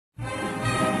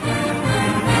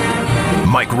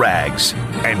Mike Rags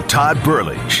and Todd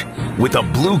Burlage with the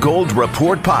Blue Gold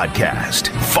Report podcast,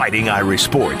 fighting Irish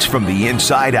sports from the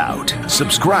inside out.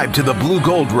 Subscribe to the Blue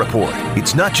Gold Report.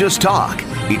 It's not just talk,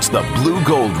 it's the Blue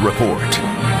Gold Report.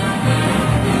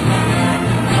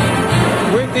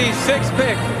 With the sixth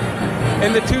pick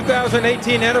in the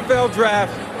 2018 NFL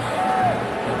Draft,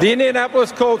 the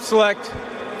Indianapolis Colts select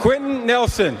Quenton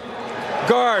Nelson,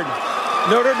 guard,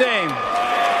 Notre Dame.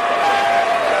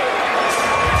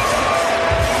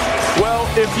 Well,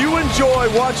 if you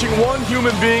enjoy watching one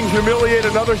human being humiliate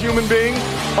another human being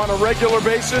on a regular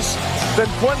basis, then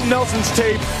Quenton Nelson's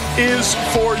tape is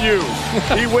for you.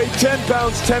 He weighed 10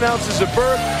 pounds, 10 ounces at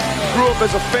birth, grew up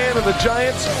as a fan of the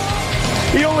Giants.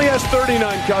 He only has 39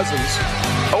 cousins.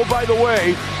 Oh, by the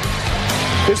way,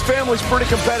 his family's pretty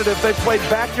competitive. They played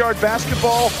backyard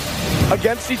basketball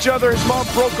against each other. His mom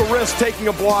broke a wrist taking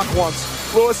a block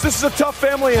once. Lewis, this is a tough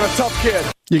family and a tough kid.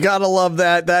 You gotta love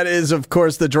that. That is, of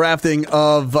course, the drafting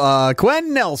of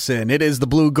Quenton Nelson. It is the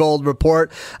Blue Gold Report.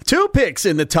 2 picks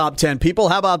in the top 10, people.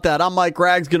 How about that? I'm Mike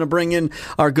Rags, going to bring in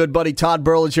our good buddy Todd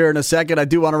Burlage here in a second. I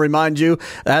do want to remind you,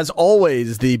 as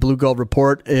always, the Blue Gold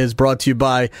Report is brought to you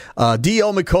by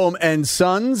D.O. McComb and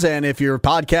Sons. And if you're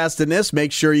podcasting this,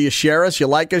 make sure you share us, you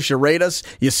like us, you rate us,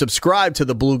 you subscribe to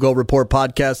the Blue Gold Report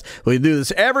podcast. We do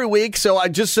this every week. So I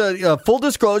just, full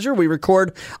disclosure, we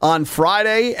record on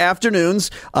Friday afternoons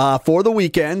for the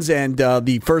weekends, and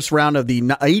the first round of the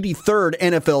 83rd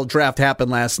NFL Draft happened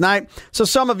last night. So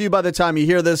some of you, by the time you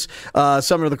hear this,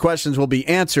 some of the questions will be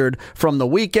answered from the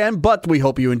weekend, but we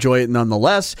hope you enjoy it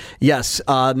nonetheless. Yes,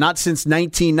 not since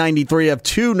 1993 have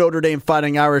 2 Notre Dame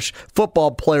Fighting Irish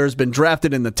football players been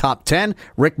drafted in the top 10.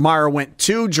 Rick Meyer went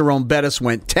 2, Jerome Bettis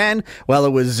went 10. Well,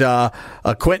 it was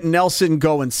Quenton Nelson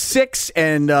going 6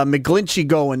 and McGlinchey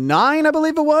going 9, I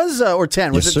believe it was, or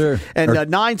 10. Was yes, it? Sir. And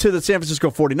 9 to the San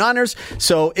Francisco 49ers.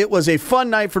 So it was a fun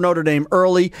night for Notre Dame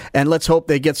early, and let's hope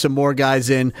they get some more guys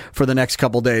in for the next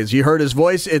couple days. You heard his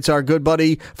voice. It's our good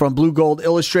buddy from Blue Gold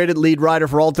Illustrated, lead writer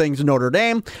for all things Notre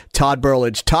Dame, Todd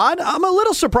Burlage. Todd, I'm a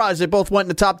little surprised they both went in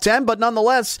the top 10, but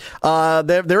nonetheless,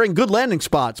 they're in good landing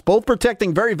spots, both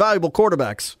protecting very valuable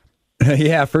quarterbacks.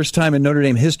 Yeah, first time in Notre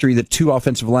Dame history that 2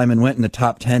 offensive linemen went in the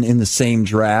top 10 in the same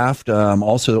draft.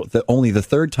 Also, only the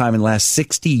third time in the last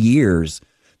 60 years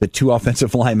that 2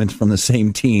 offensive linemen from the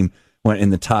same team went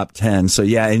in the top 10. So,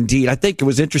 yeah, indeed. I think it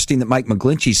was interesting that Mike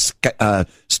McGlinchey's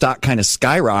stock kind of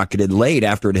skyrocketed late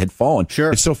after it had fallen.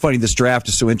 Sure. It's so funny. This draft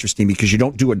is so interesting because you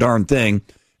don't do a darn thing,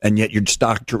 and yet your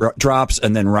stock drops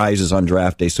and then rises on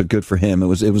draft day. So good for him. It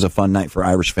was a fun night for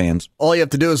Irish fans. All you have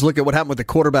to do is look at what happened with the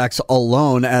quarterbacks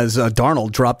alone as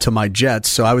Darnold dropped to my Jets.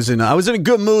 So I was in a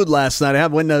good mood last night.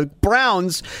 When the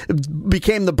Browns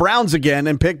became the Browns again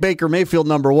and picked Baker Mayfield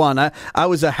number 1, I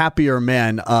was a happier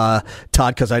man, Todd,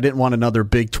 because I didn't want another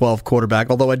Big 12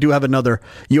 quarterback, although I do have another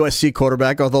USC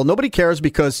quarterback, although nobody cares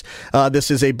because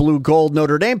this is a Blue Gold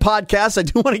Notre Dame podcast. I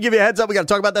do want to give you a heads up. We got to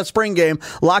talk about that spring game.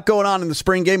 A lot going on in the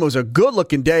spring game. It was a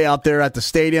good-looking day out there at the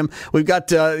stadium. We've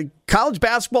got college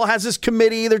basketball has this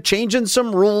committee. They're changing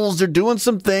some rules. They're doing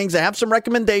some things. They have some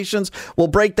recommendations. We'll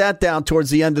break that down towards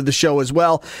the end of the show as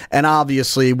well. And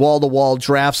obviously, wall-to-wall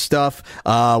draft stuff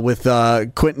with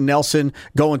Quenton Nelson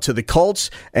going to the Colts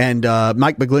and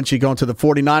Mike McGlinchey going to the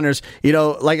 49ers. You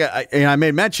know, like I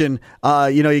made mention,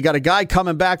 you got a guy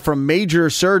coming back from major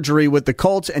surgery with the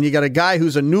Colts, and you got a guy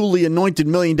who's a newly anointed $1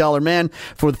 million man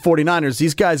for the 49ers.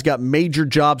 These guys got major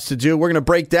jobs to do. We're going to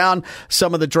break down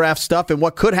some of the draft stuff and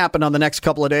what could happen on the next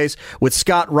couple of days with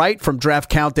Scott Wright from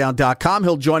draftcountdown.com.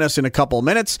 He'll join us in a couple of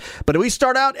minutes. But we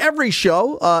start out every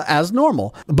show as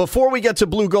normal. Before we get to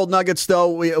Blue Gold Nuggets,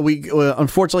 though, we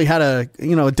unfortunately had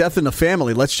a death in the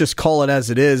family. Let's just call it as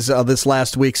it is this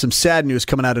last week. Some sad news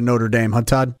coming out of Notre Dame, huh,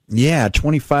 Todd? Yeah,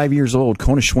 25 years old,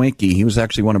 Kona Schwenke. He was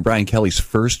actually one of Brian Kelly's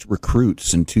first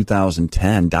recruits in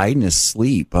 2010. Died in his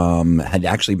sleep. Had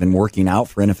actually been working out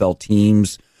for NFL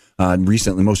teams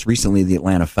most recently the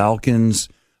Atlanta Falcons.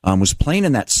 Was playing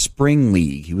in that spring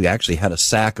league. He actually had a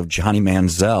sack of Johnny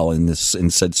Manziel in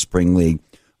said spring league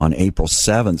on April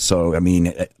 7th. So, I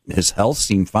mean, his health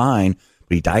seemed fine,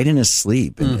 but he died in his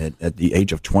sleep at the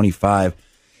age of 25.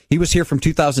 He was here from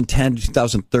 2010 to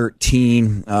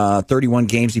 2013, 31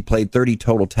 games he played, 30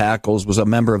 total tackles, was a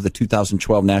member of the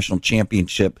 2012 National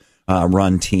Championship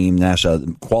run team,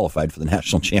 qualified for the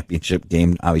National Championship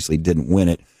game, obviously didn't win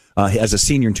it. As a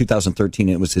senior in 2013,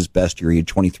 it was his best year. He had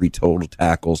 23 total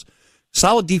tackles.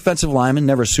 Solid defensive lineman,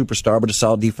 never a superstar, but a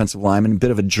solid defensive lineman. A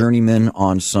bit of a journeyman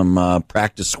on some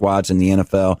practice squads in the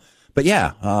NFL. But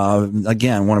yeah,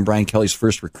 again, one of Brian Kelly's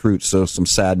first recruits, so some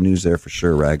sad news there for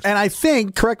sure, Rags. And I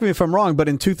think, correct me if I'm wrong, but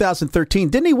in 2013,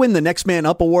 didn't he win the Next Man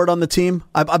Up award on the team?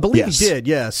 I believe he did,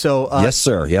 yeah. So yes,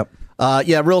 sir, yep.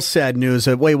 Yeah, real sad news.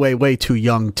 Way too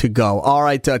young to go. All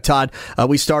right, Todd,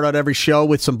 we start out every show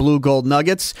with some blue gold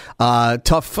nuggets.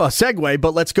 Tough segue,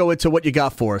 but let's go into what you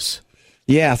got for us.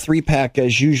 Yeah, 3-pack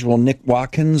as usual. Nick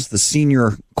Watkins, the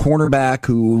senior cornerback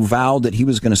who vowed that he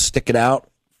was going to stick it out.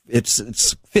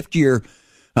 It's fifth year.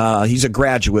 He's a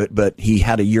graduate, but he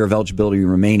had a year of eligibility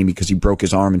remaining because he broke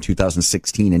his arm in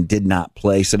 2016 and did not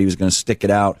play. Said he was going to stick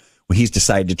it out. Well, he's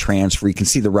decided to transfer. You can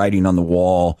see the writing on the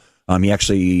wall.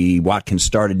 Watkins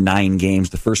started 9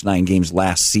 games, the first 9 games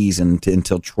last season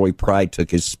until Troy Pride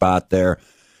took his spot there.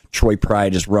 Troy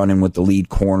Pride is running with the lead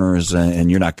corners, and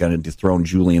you're not going to dethrone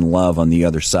Julian Love on the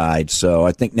other side. So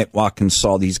I think Nick Watkins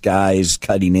saw these guys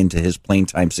cutting into his playing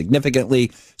time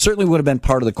significantly. Certainly would have been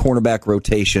part of the cornerback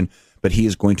rotation, but he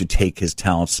is going to take his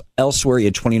talents elsewhere. He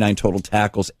had 29 total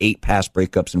tackles, 8 pass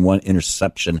breakups, and 1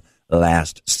 interception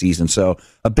last season. So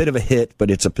a bit of a hit, but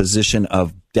it's a position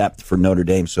of depth for Notre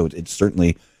Dame, so it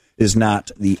certainly is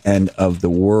not the end of the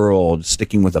world.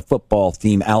 Sticking with a football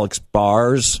theme, Alex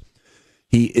Bars.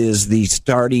 He is the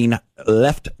starting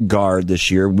left guard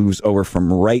this year, moves over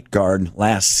from right guard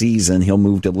last season. He'll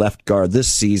move to left guard this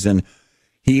season.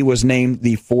 He was named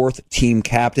the 4th team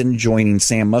captain, joining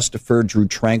Sam Mustipher, Drew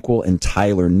Tranquil, and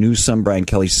Tyler Newsome. Brian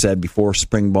Kelly said before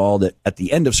spring ball that at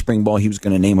the end of spring ball, he was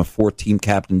going to name a 4th team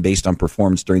captain based on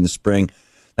performance during the spring.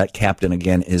 That captain,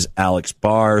 again, is Alex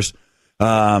Bars.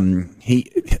 He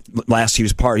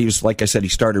was, like I said, he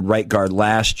started right guard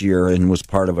last year and was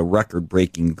part of a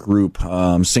record-breaking group.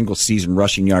 Single season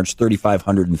rushing yards,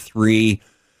 3,503,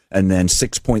 and then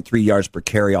 6.3 yards per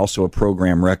carry, also a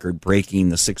program record, breaking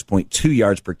the 6.2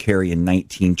 yards per carry in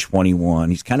 1921.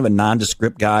 He's kind of a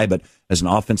nondescript guy, but as an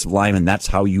offensive lineman, that's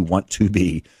how you want to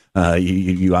be.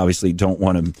 You obviously don't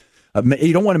want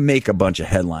to make a bunch of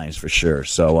headlines for sure.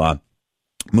 So,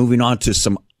 moving on to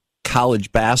some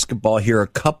college basketball here. A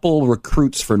couple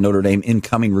recruits for Notre Dame,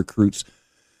 incoming recruits.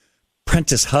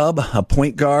 Prentice Hub, a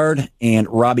point guard, and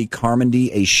Robbie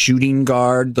Carmody, a shooting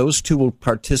guard. Those two will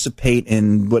participate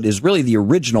in what is really the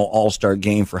original all-star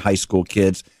game for high school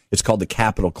kids. It's called the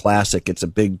Capital Classic. It's a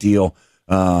big deal.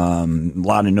 A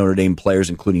lot of Notre Dame players,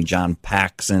 including John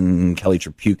Paxson, Kelly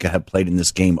Tripucka, have played in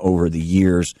this game over the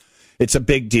years. It's a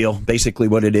big deal. Basically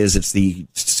what it is, it's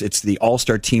the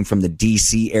all-star team from the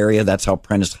D.C. area. That's how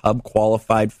Prentice Hub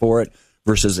qualified for it,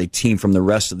 versus a team from the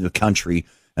rest of the country.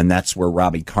 And that's where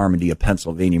Robbie Carmody, a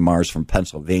Pennsylvania Mars from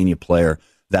Pennsylvania player,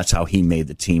 that's how he made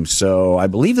the team. So I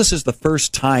believe this is the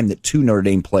first time that 2 Notre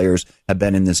Dame players have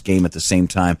been in this game at the same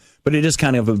time. But it is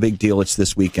kind of a big deal. It's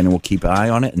this weekend, and we'll keep an eye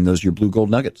on it. And those are your Blue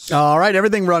Gold Nuggets. All right,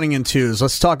 everything running in 2s.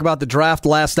 Let's talk about the draft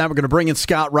last night. We're going to bring in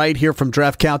Scott Wright here from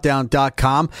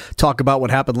DraftCountdown.com. Talk about what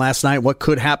happened last night, what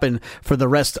could happen for the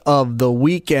rest of the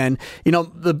weekend. You know,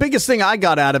 the biggest thing I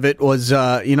got out of it was,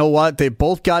 you know what? They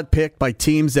both got picked by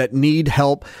teams that need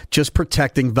help just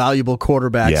protecting valuable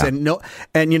quarterbacks. Yeah.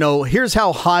 And here's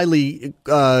how highly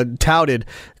touted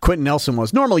Quentin Nelson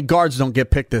was. Normally, guards don't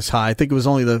get picked this high. I think it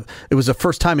was the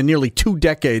first time in nearly 2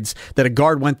 decades that a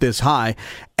guard went this high.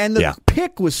 And the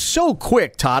pick was so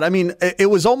quick, Todd. I mean, it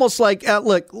was almost like,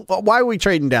 look, why are we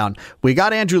trading down? We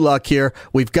got Andrew Luck here.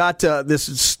 We've got this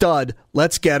stud.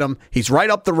 Let's get him. He's right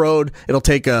up the road. It'll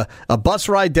take a bus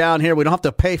ride down here. We don't have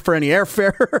to pay for any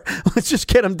airfare. Let's just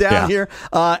get him down here.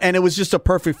 And it was just a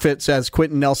perfect fit as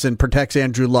Quentin Nelson protects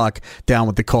Andrew Luck down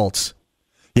with the Colts.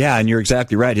 Yeah, and you're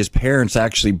exactly right. Nelson's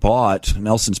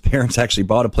parents actually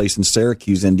bought a place in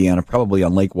Syracuse, Indiana, probably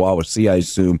on Lake Wawasee, I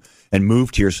assume, and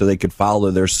moved here so they could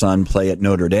follow their son play at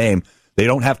Notre Dame. They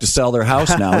don't have to sell their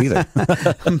house now either.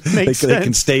 They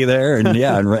can stay there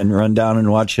and run down and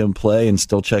watch him play and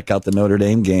still check out the Notre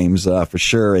Dame games for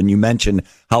sure. And you mentioned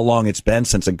how long it's been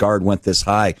since a guard went this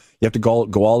high. You have to go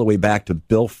all the way back to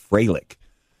Bill Fralick.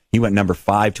 He went number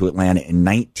 5 to Atlanta in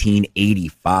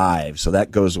 1985, so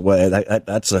that goes away.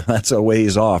 That's a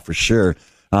ways off for sure.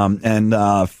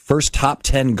 And first top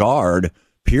 10 guard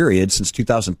period since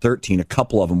 2013. A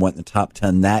couple of them went in the top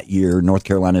 10 that year. North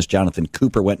Carolina's Jonathan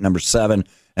Cooper went number 7,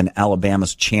 and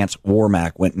Alabama's Chance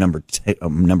Warmack went number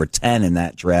 10 in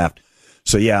that draft.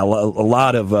 So yeah, a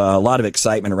lot of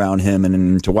excitement around him,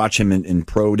 and to watch him in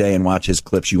pro day and watch his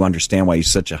clips, you understand why he's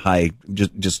such a high.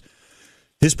 Just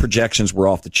his projections were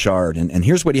off the chart, and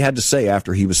here's what he had to say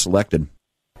after he was selected.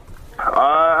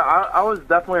 I was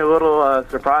definitely a little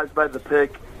surprised by the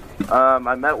pick.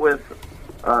 I met with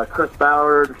Chris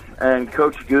Ballard and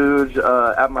Coach Googe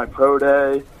at my pro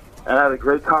day, and I had a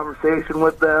great conversation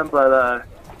with them. But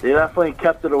he definitely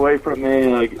kept it away from me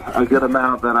like a good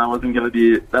amount that I wasn't going to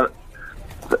be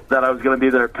that I was going to be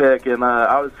their pick, and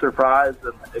I was surprised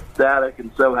and ecstatic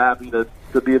and so happy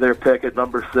to be their pick at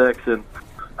number 6. And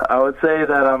I would say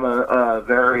that I'm a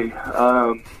very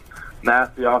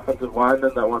nasty offensive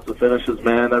lineman that wants to finish his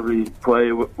man every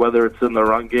play, whether it's in the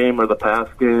run game or the pass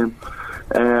game.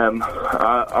 And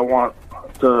I want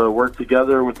to work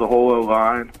together with the whole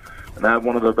O-line and have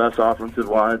one of the best offensive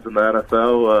lines in the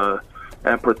NFL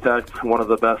and protect one of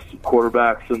the best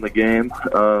quarterbacks in the game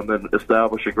and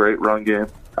establish a great run game.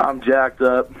 I'm jacked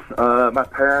up. My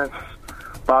parents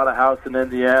bought a house in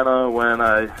Indiana when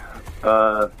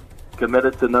I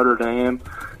committed to Notre Dame,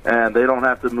 and they don't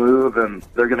have to move, and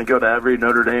they're going to go to every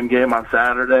Notre Dame game on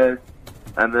Saturday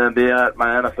and then be at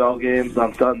my NFL games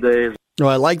on Sundays. Oh,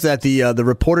 I like that the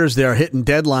reporters there are hitting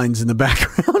deadlines in the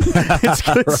background. It's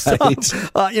good Right.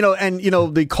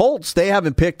 stuff. The Colts, they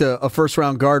haven't picked a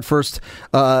first-round guard since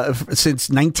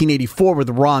 1984 with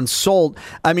Ron Solt.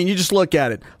 I mean, you just look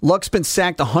at it. Luck's been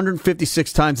sacked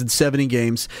 156 times in 70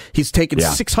 games. He's taken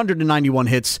 691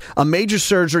 hits, a major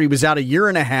surgery. He was out a year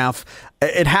and a half.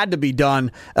 It had to be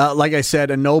done. Like I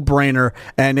said, a no-brainer.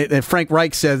 And Frank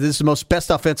Reich said this is the most best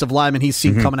offensive lineman he's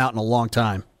seen coming out in a long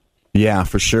time. Yeah,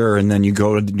 for sure. And then you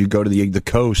go to the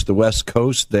coast, the West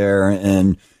Coast there,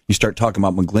 and you start talking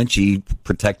about McGlinchey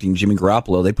protecting Jimmy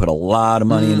Garoppolo. They put a lot of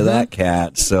money into that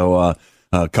cat. So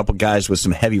a couple guys with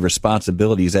some heavy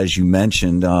responsibilities, as you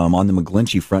mentioned. On the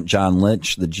McGlinchey front, John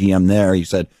Lynch, the GM there, he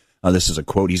said, this is a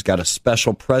quote, he's got a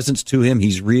special presence to him.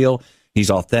 He's real.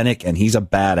 He's authentic, and he's a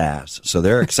badass. So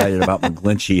they're excited about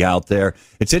McGlinchey out there.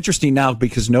 It's interesting now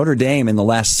because Notre Dame in the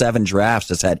last 7 drafts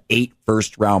has had 8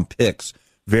 first-round picks.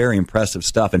 Very impressive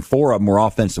stuff, and 4 of them were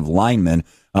offensive linemen.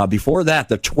 Before that,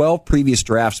 the 12 previous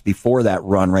drafts before that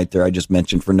run right there I just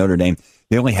mentioned for Notre Dame,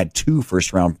 they only had 2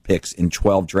 first-round picks in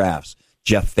 12 drafts,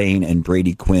 Jeff Fain and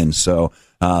Brady Quinn. So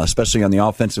especially on the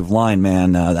offensive line,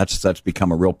 man, that's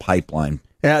become a real pipeline.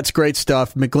 Yeah, it's great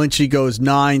stuff. McGlinchey goes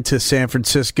 9 to San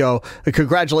Francisco.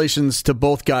 Congratulations to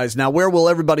both guys. Now, where will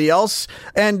everybody else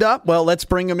end up? Well, let's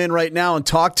bring them in right now and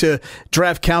talk to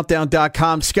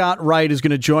DraftCountdown.com. Scott Wright is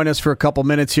going to join us for a couple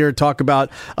minutes here to talk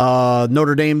about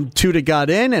Notre Dame 2 that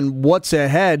got in and what's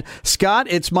ahead. Scott,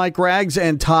 it's Mike Rags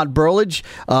and Todd Burlage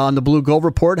on the Blue Gold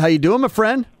Report. How you doing, my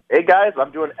friend? Hey, guys,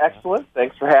 I'm doing excellent.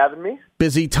 Thanks for having me.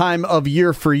 Busy time of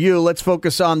year for you. Let's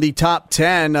focus on the top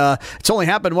 10. It's only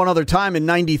happened one other time in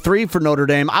 93 for Notre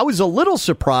Dame. I was a little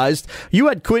surprised. You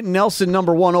had Quentin Nelson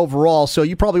number 1 overall, so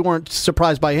you probably weren't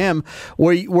surprised by him.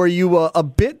 Were you a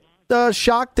bit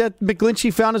shocked that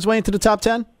McGlinchey found his way into the top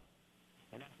 10?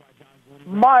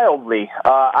 Mildly.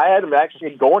 I had him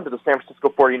actually going to the San Francisco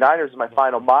 49ers in my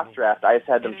final mock draft. I just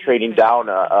had them trading down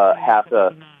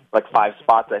like 5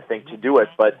 spots, I think, to do it.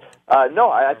 But no,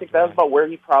 I think that was about where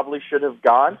he probably should have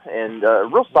gone. And a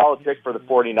real solid pick for the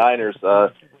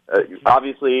 49ers.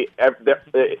 Obviously,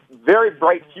 very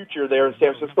bright future there in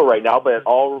San Francisco right now, but it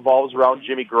all revolves around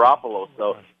Jimmy Garoppolo.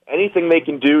 So anything they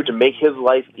can do to make his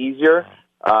life easier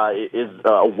is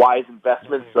a wise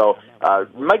investment. So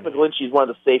Mike McGlinchey is one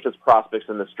of the safest prospects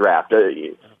in this draft.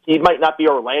 He might not be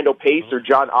Orlando Pace or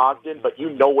John Ogden, but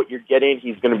you know what you're getting.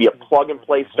 He's going to be a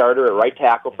plug-and-play starter at right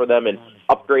tackle for them and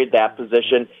upgrade that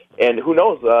position. And who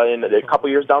knows, in a couple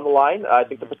years down the line, I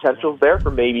think the potential is there for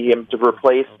maybe him to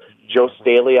replace Joe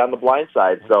Staley on the blind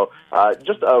side. So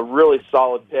just a really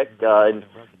solid pick, and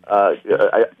right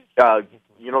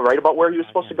about where he was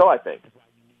supposed to go, I think.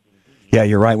 Yeah,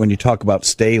 you're right. When you talk about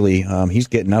Staley, he's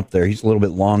getting up there. He's a little bit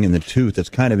long in the tooth. It's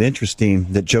kind of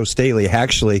interesting that Joe Staley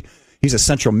actually, he's a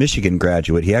Central Michigan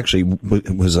graduate. He actually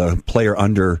was a player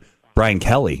under Brian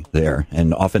Kelly there,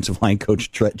 and offensive line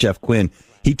coach Jeff Quinn.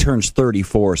 He turns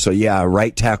 34, so yeah,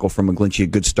 right tackle from McGlinchey, a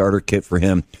good starter kit for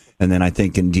him. And then I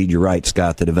think, indeed, you're right,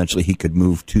 Scott, that eventually he could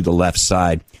move to the left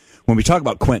side. When we talk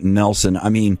about Quentin Nelson, I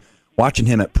mean, watching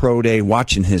him at Pro Day,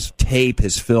 watching his tape,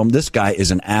 his film, this guy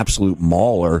is an absolute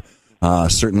mauler.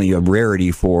 Certainly a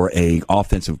rarity for a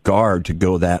offensive guard to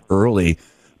go that early,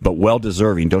 but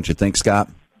well-deserving, don't you think, Scott?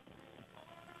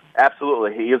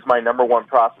 Absolutely. He is my number 1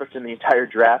 prospect in the entire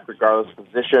draft, regardless of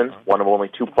position. One of only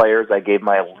 2 players I gave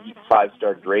my elite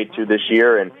 5-star grade to this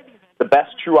year, and the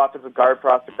best true offensive guard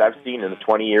prospect I've seen in the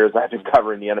 20 years I've been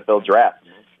covering the NFL draft.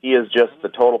 He is just the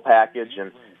total package,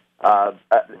 and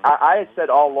I had said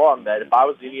all along that if I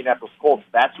was the Indianapolis Colts,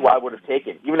 that's who I would have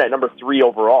taken, even at number 3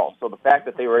 overall. So the fact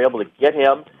that they were able to get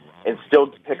him and still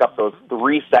pick up those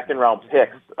 3 second-round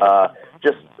picks,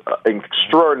 just an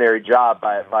extraordinary job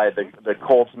by the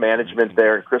Colts management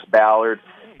there and Chris Ballard.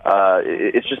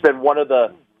 It's just been one of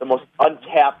the most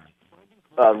untapped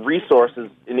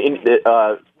resources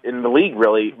in the league,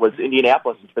 really, was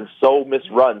Indianapolis. It's been so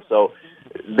misrun. So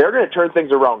they're going to turn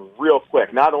things around real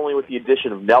quick, not only with the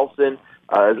addition of Nelson,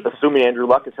 assuming Andrew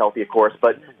Luck is healthy, of course,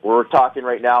 but we're talking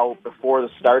right now before the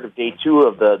start of day 2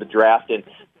 of the draft, and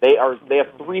they have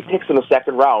 3 picks in the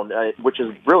second round, which is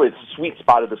really the sweet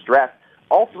spot of this draft.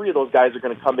 All 3 of those guys are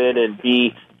going to come in and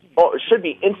should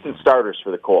be instant starters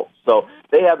for the Colts. So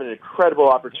they have an incredible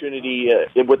opportunity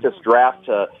with this draft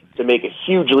to make a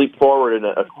huge leap forward in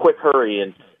a quick hurry,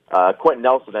 and Quentin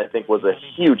Nelson, I think, was a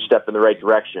huge step in the right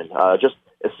direction. Just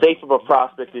as safe of a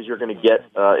prospect as you're going to get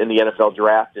in the NFL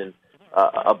draft, and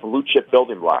a blue-chip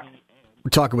building block. We're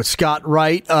talking with Scott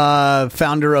Wright,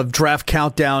 founder of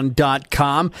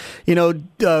DraftCountdown.com.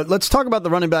 Let's talk about the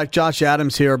running back Josh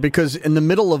Adams here, because in the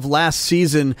middle of last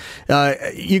season,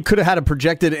 you could have had him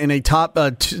projected in a top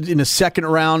in a second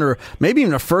round or maybe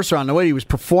even a first round. The way he was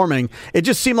performing, it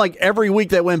just seemed like every week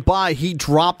that went by, he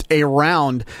dropped a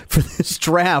round for this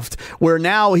draft. Where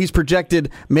now he's projected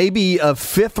maybe a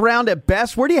 5th round at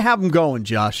best. Where do you have him going,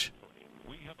 Josh?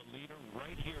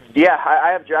 Yeah,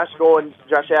 I have Josh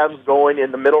Adams going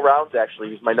in the middle rounds, actually.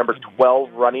 He's my number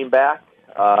 12 running back,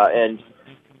 and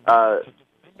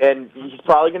he's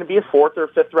probably going to be a 4th or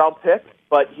 5th round pick,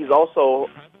 but he's also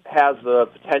has the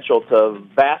potential to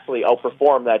vastly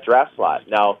outperform that draft slot.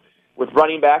 Now, with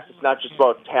running backs, it's not just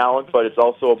about talent, but it's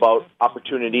also about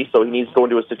opportunity, so he needs to go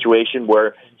into a situation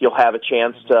where he'll have a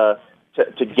chance to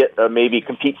get maybe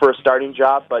compete for a starting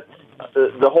job, but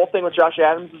the whole thing with Josh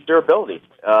Adams is durability.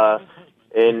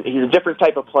 And he's a different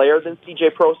type of player than C.J.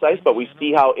 Prosise, but we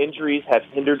see how injuries have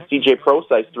hindered C.J.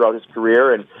 Prosise throughout his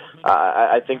career, and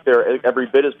I think they're every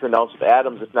bit as pronounced with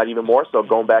Adams, if not even more so,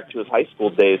 going back to his high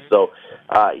school days. So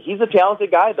he's a talented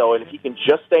guy, though, and if he can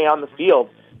just stay on the field,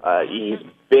 he's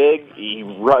big,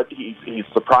 he's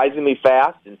surprisingly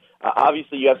fast, and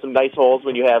obviously you have some nice holes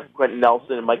when you have Quentin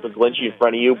Nelson and Mike McGlinchey in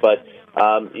front of you, but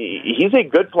he's a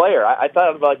good player. I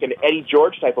thought of like an Eddie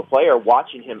George type of player,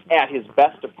 watching him at his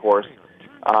best, of course.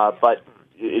 But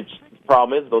the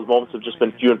problem is those moments have just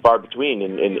been few and far between,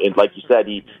 and like you said,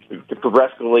 he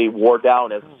progressively wore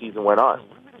down as the season went on.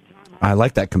 I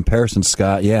like that comparison,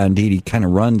 Scott. Yeah, indeed, he kind of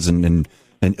runs and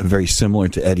very similar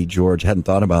to Eddie George. Hadn't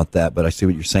thought about that, but I see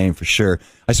what you're saying for sure.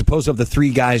 I suppose of the 3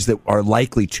 guys that are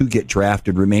likely to get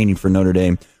drafted remaining for Notre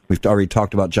Dame, we've already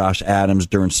talked about Josh Adams,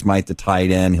 Durham Smythe, the tight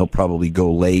end. He'll probably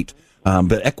go late.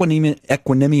 But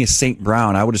Equanimeous St.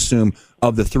 Brown, I would assume,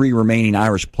 of the 3 remaining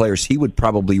Irish players, he would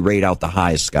probably rate out the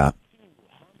highest, Scott.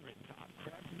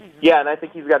 Yeah, and I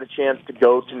think he's got a chance to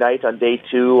go tonight on day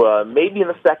 2, maybe in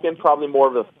the 2nd, probably more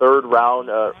of the 3rd round.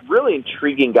 Really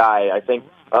intriguing guy, I think,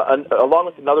 along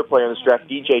with another player in this draft,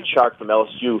 DJ Chark from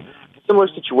LSU. Similar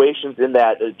situations in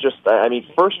that,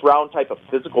 first-round type of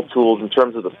physical tools in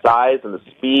terms of the size and the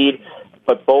speed,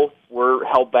 but both were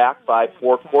held back by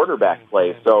poor quarterback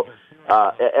play. So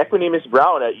Equanimeous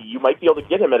Brown, you might be able to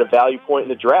get him at a value point in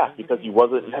the draft because he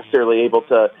wasn't necessarily able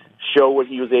to show what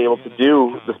he was able to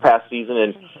do this past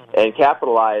season and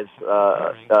capitalize.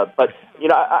 But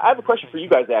I have a question for you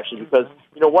guys, actually, because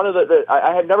one of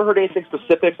I have never heard anything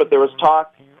specific, but there was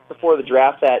talk before the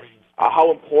draft that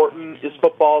how important is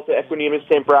football to Equanimeous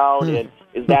St. Brown, and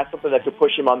is that something that could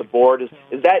push him on the board?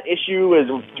 Is that issue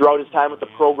throughout his time with the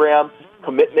program?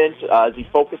 Commitment? Is he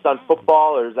focused on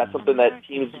football, or is that something that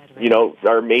teams,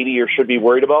 are maybe or should be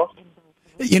worried about?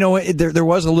 There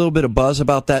was a little bit of buzz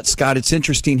about that, Scott. It's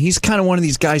interesting. He's kind of one of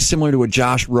these guys similar to a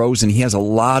Josh Rosen. He has a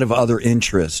lot of other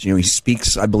interests. He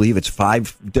speaks, I believe it's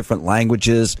 5 different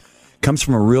languages, comes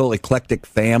from a real eclectic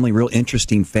family, real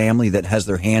interesting family that has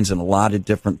their hands in a lot of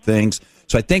different things.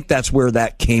 So I think that's where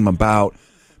that came about.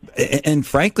 And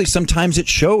frankly, sometimes it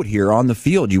showed here on the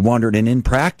field. You wondered, and in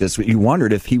practice, you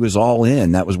wondered if he was all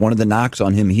in. That was one of the knocks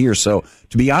on him here. So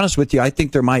to be honest with you, I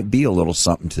think there might be a little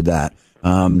something to that.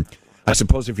 I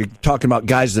suppose if you're talking about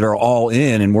guys that are all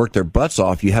in and work their butts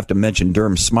off, you have to mention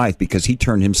Durham Smythe because he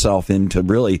turned himself into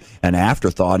really an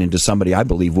afterthought, into somebody I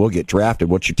believe will get drafted.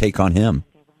 What's your take on him?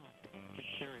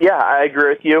 Yeah, I agree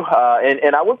with you,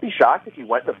 and I wouldn't be shocked if he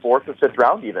went to 4th or 5th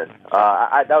round even.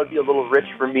 That would be a little rich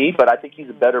for me, but I think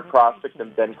he's a better prospect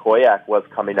than Ben Koyak was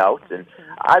coming out, and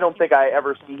I don't think I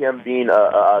ever see him being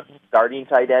a starting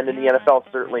tight end in the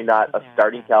NFL, certainly not a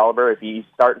starting caliber. If he's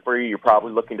starting for you, you're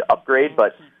probably looking to upgrade,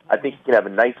 but I think he can have a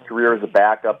nice career as a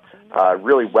backup,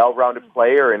 really well-rounded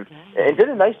player, and did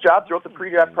a nice job throughout the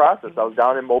pre-draft process. I was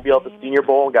down in Mobile at the Senior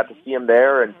Bowl and got to see him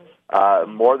there, and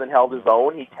more than held his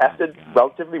own. He tested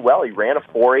relatively well. He ran a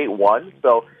 4.81,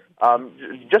 so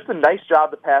just a nice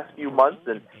job the past few months,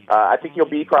 and I think he'll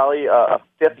be probably a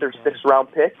 5th or 6th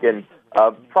round pick, and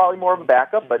probably more of a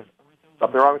backup, but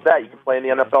nothing wrong with that. You can play in the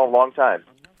NFL a long time.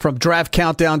 from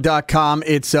DraftCountdown.com.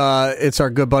 It's our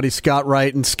good buddy Scott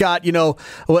Wright. And Scott,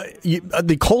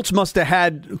 the Colts must have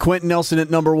had Quentin Nelson at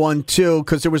number 1 too,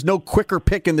 because there was no quicker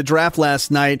pick in the draft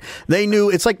last night. They knew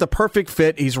it's like the perfect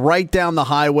fit. He's right down the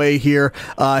highway here.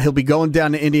 He'll be going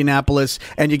down to Indianapolis,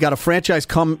 and you got a franchise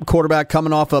quarterback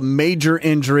coming off a major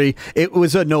injury. It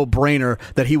was a no-brainer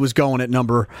that he was going at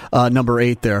number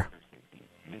 8 there.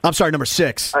 I'm sorry, number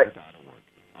 6.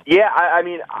 Yeah, I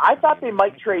mean, I thought they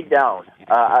might trade down.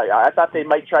 I thought they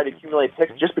might try to accumulate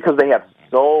picks just because they have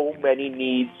so many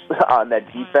needs on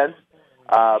that defense.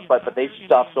 But they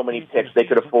stuffed so many picks they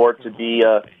could afford to be.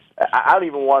 I don't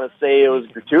even want to say it was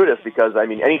gratuitous because, I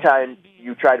mean, anytime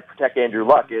you try to protect Andrew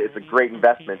Luck, it's a great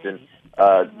investment. And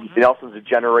Nelson's a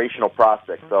generational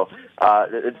prospect. So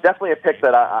it's definitely a pick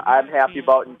that I'm happy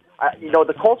about. And,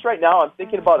 the Colts right now, I'm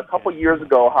thinking about a couple years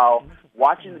ago how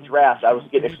watching the draft, I was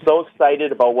getting so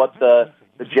excited about what the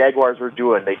Jaguars were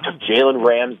doing. They took Jalen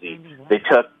Ramsey. They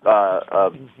took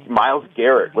Myles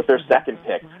Garrett with their second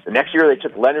pick. The next year they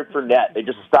took Leonard Fournette. They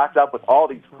just stocked up with all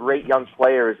these great young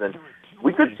players, and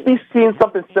we could be seeing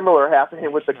something similar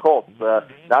happening with the Colts.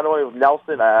 Not only with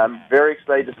Nelson, I'm very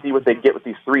excited to see what they get with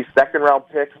these 3 second-round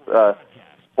picks. I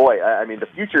mean, the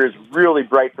future is really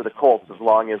bright for the Colts as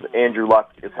long as Andrew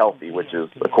Luck is healthy, which is,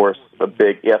 of course, a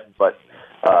big if, but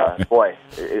a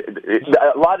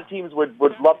lot of teams would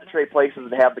love to trade places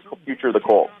and have the future of the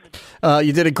Colts.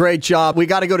 You did a great job. We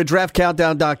got to go to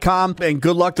DraftCountdown.com, and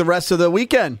good luck the rest of the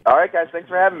weekend. All right, guys. Thanks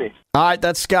for having me. All right,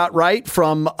 that's Scott Wright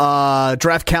from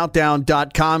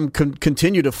DraftCountdown.com.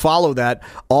 Continue to follow that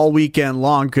all weekend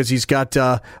long because he's got,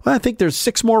 I think there's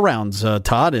 6 more rounds,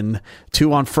 Todd, and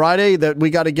 2 on Friday that we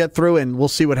got to get through, and we'll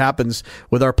see what happens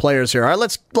with our players here. All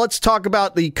right, let's talk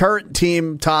about the current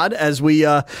team, Todd, as we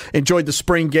enjoyed the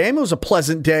spring game. It was a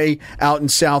pleasant day out in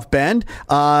South Bend.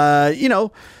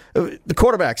 The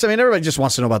quarterbacks. I mean, everybody just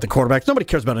wants to know about the quarterbacks. Nobody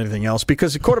cares about anything else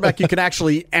because the quarterback, you can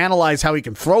actually analyze how he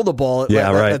can throw the ball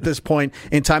at this point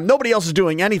in time. Nobody else is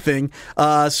doing anything.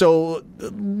 So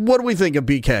what do we think of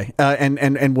BK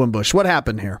and Wimbush? What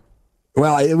happened here?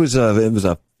 Well, it was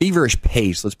a feverish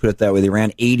pace. Let's put it that way. They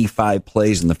ran 85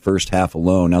 plays in the first half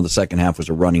alone. Now the second half was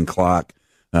a running clock,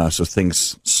 so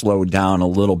things slowed down a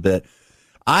little bit.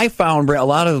 I found a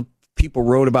lot of people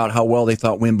wrote about how well they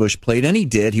thought Wimbush played, and he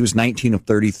did. He was 19 of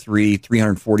 33,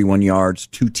 341 yards,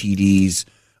 2 TDs.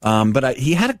 But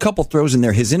he had a couple throws in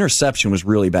there. His interception was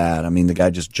really bad. I mean, the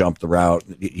guy just jumped the route.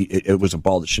 It was a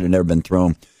ball that should have never been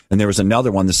thrown. And there was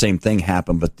another one, the same thing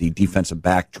happened, but the defensive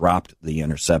back dropped the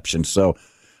interception. So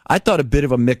I thought a bit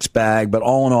of a mixed bag, but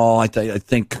all in all, I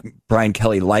think Brian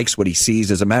Kelly likes what he sees.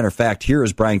 As a matter of fact, here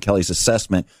is Brian Kelly's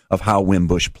assessment of how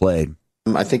Wimbush played.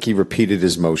 I think he repeated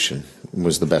his motion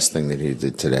was the best thing that he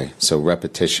did today. So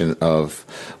repetition of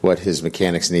what his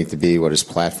mechanics need to be, what his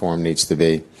platform needs to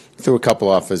be. Threw a couple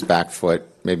off his back foot,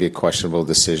 maybe a questionable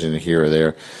decision here or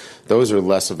there. Those are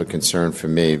less of a concern for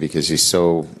me because he's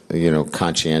so,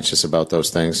 conscientious about those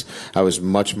things. I was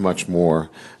much, much more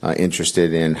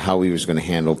interested in how he was going to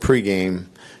handle pregame,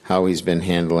 how he's been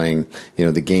handling,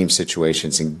 the game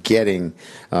situations and getting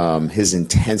his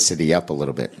intensity up a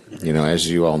little bit. As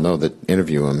you all know that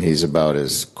interview him, he's about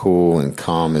as cool and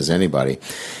calm as anybody.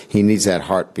 He needs that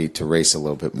heartbeat to race a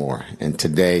little bit more. And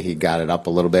today he got it up a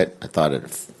little bit. I thought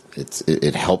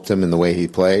it helped him in the way he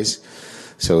plays.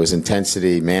 So his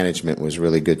intensity management was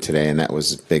really good today, and that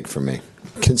was big for me.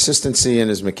 Consistency in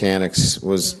his mechanics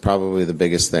was probably the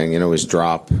biggest thing. His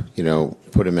drop,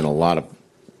 put him in a lot of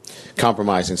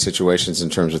compromising situations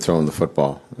in terms of throwing the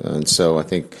football. And so I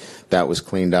think that was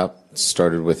cleaned up. It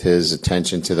started with his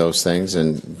attention to those things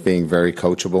and being very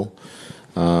coachable.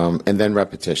 And then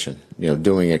repetition,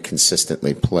 doing it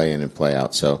consistently, play in and play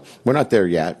out. So we're not there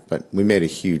yet, but we made a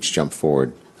huge jump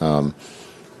forward.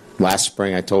 Last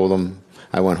spring I told him,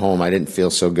 I went home, I didn't feel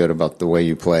so good about the way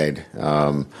you played.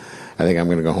 I think I'm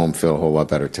going to go home and feel a whole lot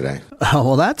better today. Oh,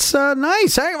 well, that's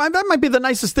nice. That might be the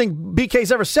nicest thing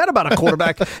BK's ever said about a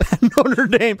quarterback at Notre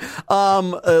Dame.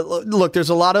 Look, there's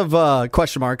a lot of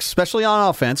question marks, especially on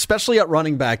offense, especially at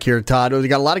running back here, Todd. We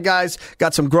got a lot of guys,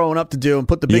 got some growing up to do and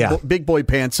put the big boy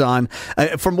pants on.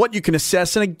 From what you can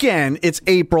assess, and again, it's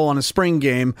April on a spring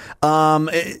game.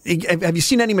 Have you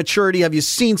seen any maturity? Have you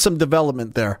seen some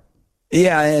development there?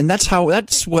 Yeah, and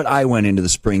that's what I went into the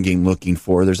spring game looking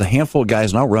for. There's a handful of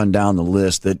guys, and I'll run down the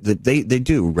list, that they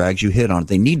do, Rags, you hit on it.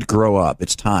 They need to grow up.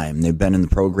 It's time. They've been in the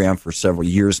program for several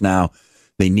years now.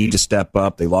 They need to step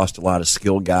up. They lost a lot of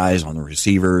skilled guys on the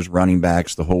receivers, running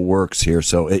backs, the whole works here.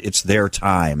 So it's their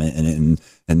time, and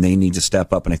they need to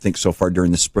step up. And I think so far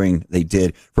during the spring they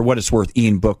did. For what it's worth,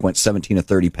 Ian Book went 17 of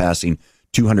 30 passing,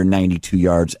 292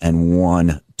 yards, and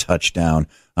 1 touchdown.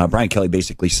 Brian Kelly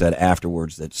basically said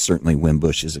afterwards that certainly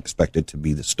Wimbush is expected to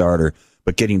be the starter.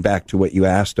 But getting back to what you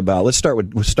asked about, let's start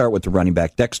with the running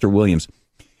back, Dexter Williams.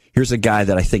 Here's a guy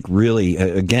that I think really,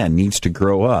 again, needs to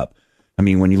grow up. I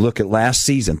mean, when you look at last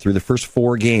season, through the first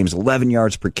 4 games, 11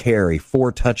 yards per carry,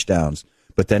 4 touchdowns.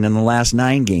 But then in the last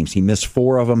 9 games, he missed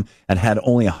 4 of them and had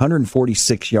only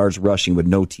 146 yards rushing with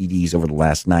no TDs over the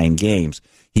last 9 games.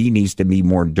 He needs to be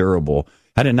more durable.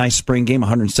 Had a nice spring game,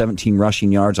 117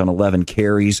 rushing yards on 11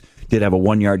 carries. Did have a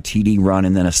 1-yard TD run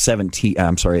and then a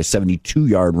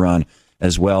 72-yard run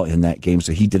as well in that game.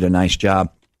 So he did a nice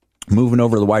job. Moving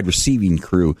over to the wide receiving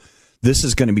crew, this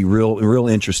is going to be real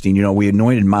interesting. You know, we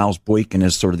anointed Miles Boykin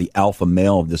as sort of the alpha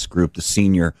male of this group, the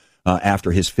senior,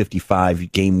 after his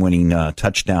 55 game-winning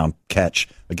touchdown catch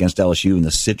against LSU in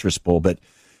the Citrus Bowl. But,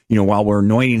 you know, while we're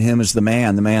anointing him as the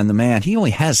man, he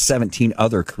only has 17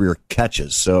 other career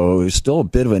catches. So he's still a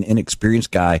bit of an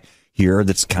inexperienced guy here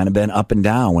that's kind of been up and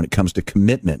down when it comes to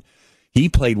commitment. He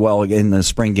played well in the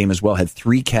spring game as well, had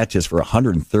 3 catches for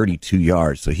 132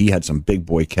 yards. So he had some big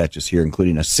boy catches here,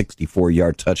 including a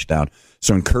 64-yard touchdown.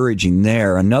 So encouraging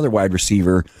there. Another wide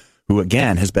receiver who,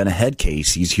 again, has been a head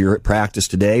case. He's here at practice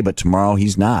today, but tomorrow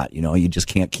he's not. You know, you just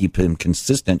can't keep him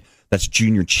consistent. That's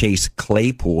junior Chase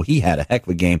Claypool. He had a heck of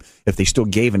a game. If they still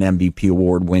gave an MVP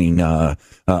award-winning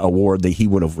award, that he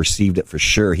would have received it for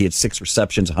sure. He had 6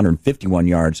 receptions, 151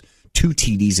 yards, 2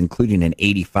 TDs, including an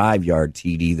 85-yard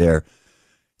TD there.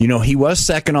 You know, he was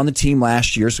second on the team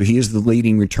last year, so he is the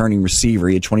leading returning receiver.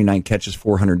 He had 29 catches,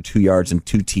 402 yards, and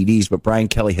 2 TDs. But Brian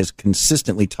Kelly has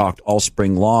consistently talked all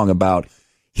spring long about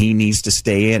he needs to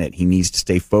stay in it. He needs to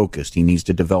stay focused. He needs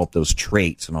to develop those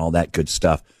traits and all that good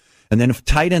stuff. And then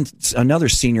tight end, another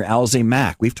senior, Alize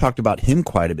Mack. We've talked about him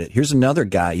quite a bit. Here's another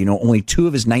guy, you know, only 2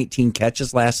 of his 19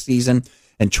 catches last season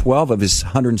and 12 of his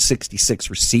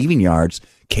 166 receiving yards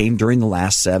came during the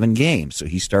last 7 games. So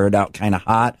he started out kind of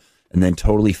hot and then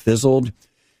totally fizzled.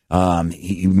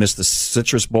 He missed the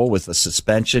Citrus Bowl with a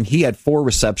suspension. He had 4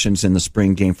 receptions in the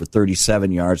spring game for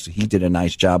 37 yards, so he did a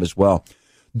nice job as well.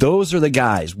 Those are the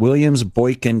guys, Williams,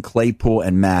 Boykin, Claypool,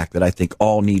 and Mack, that I think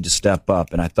all need to step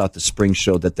up, and I thought the spring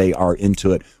showed that they are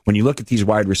into it. When you look at these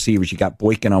wide receivers, you got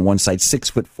Boykin on one side,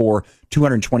 6'4",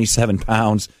 227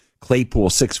 pounds, Claypool,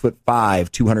 6'5",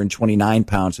 229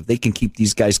 pounds. If they can keep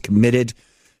these guys committed,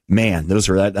 man,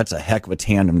 that's a heck of a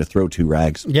tandem to throw to,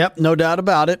 Rags. Yep, no doubt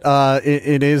about it.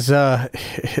 It is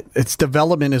its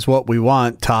development is what we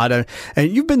want, Todd. And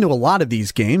you've been to a lot of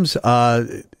these games.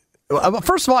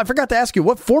 First of all, I forgot to ask you,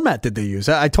 what format did they use?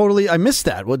 I missed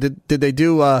that. What did they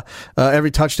do?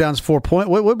 Every touchdown's 4 point.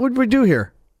 What did we do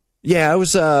here? Yeah, it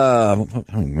was, I don't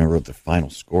remember what the final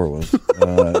score was. It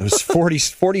was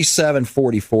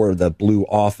 47-44. The blue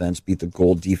offense beat the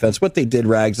gold defense. What they did,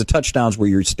 Rags, the touchdowns were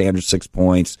your standard 6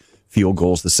 points, field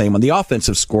goals the same one. The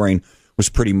offensive scoring was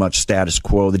pretty much status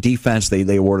quo. The defense,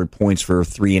 they awarded points for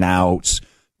 3 and outs,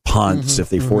 punts, if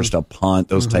they forced a punt,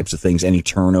 those types of things, any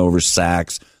turnovers,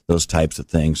 sacks, those types of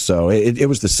things. So it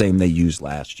was the same they used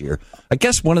last year. I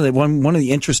guess one of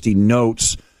the interesting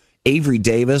notes, Avery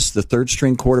Davis, the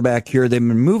third-string quarterback here, they've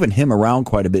been moving him around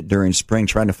quite a bit during spring,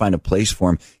 trying to find a place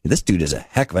for him. This dude is a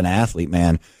heck of an athlete,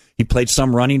 man. He played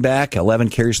some running back, 11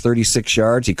 carries, 36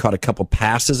 yards. He caught a couple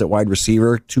passes at wide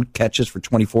receiver, 2 catches for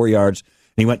 24 yards,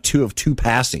 and he went 2 of 2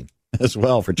 passing as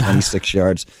well for 26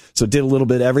 yards. So did a little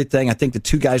bit of everything. I think the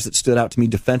 2 guys that stood out to me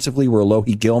defensively were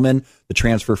Alohi Gilman, the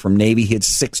transfer from Navy. He had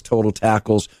 6 total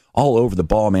tackles all over the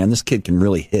ball, man. This kid can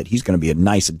really hit. He's going to be a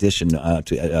nice addition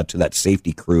to that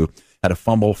safety crew. Had a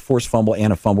fumble, forced fumble,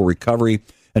 and a fumble recovery.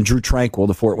 And Drew Tranquil,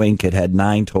 the Fort Wayne kid, had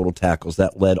 9 total tackles.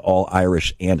 That led all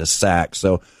Irish and a sack.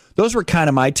 So those were kind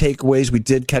of my takeaways. We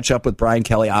did catch up with Brian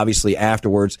Kelly, obviously,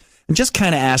 afterwards, and just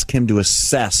kind of ask him to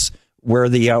assess where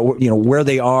they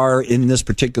are in this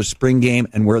particular spring game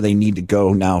and where they need to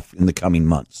go now in the coming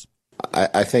months.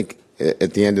 I think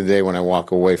at the end of the day, when I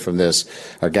walk away from this,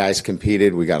 our guys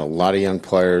competed. We got a lot of young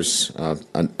players,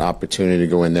 an opportunity to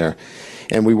go in there.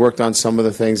 And we worked on some of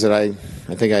the things that I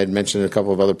think I had mentioned in a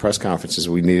couple of other press conferences.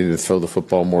 We needed to throw the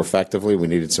football more effectively. We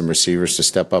needed some receivers to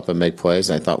step up and make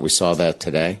plays. I thought we saw that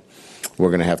today. We're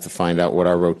going to have to find out what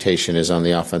our rotation is on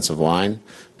the offensive line.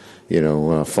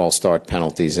 False start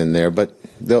penalties in there, but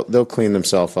they'll clean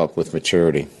themselves up with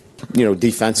maturity.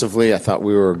 Defensively, I thought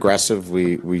we were aggressive.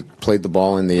 We played the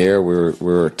ball in the air. We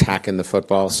were attacking the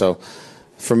football. So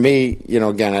for me,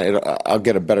 again, I'll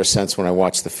get a better sense when I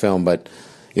watch the film, but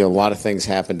a lot of things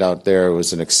happened out there. It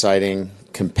was an exciting,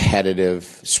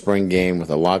 competitive spring game with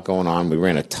a lot going on. We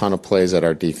ran a ton of plays at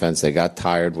our defense. They got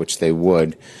tired, which they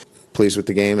would. Pleased with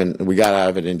the game, and we got out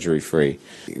of it injury-free.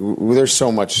 There's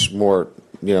so much more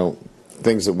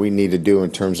things that we need to do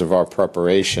in terms of our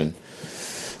preparation.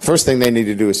 First thing they need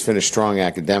to do is finish strong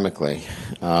academically.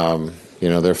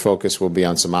 Their focus will be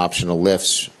on some optional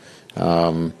lifts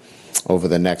over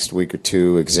the next week or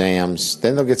two, exams.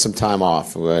 Then they'll get some time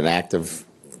off, an active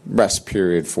rest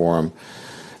period for them.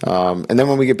 And then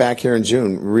when we get back here in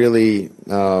June, really,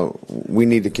 we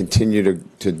need to continue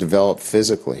to develop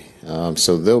physically.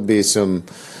 So there'll be some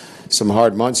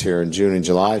hard months here in June and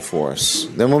July for us.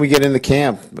 Then when we get into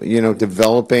camp,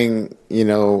 developing,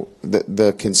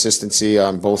 the consistency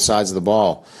on both sides of the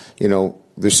ball.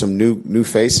 There's some new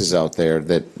faces out there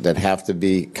that have to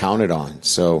be counted on.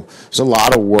 So there's a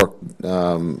lot of work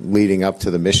leading up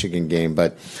to the Michigan game,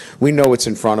 but we know what's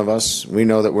in front of us. We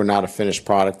know that we're not a finished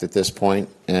product at this point,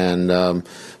 and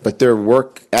but their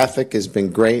work ethic has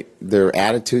been great. Their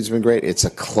attitude's been great. It's a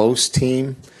close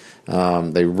team.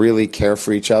 They really care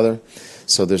for each other.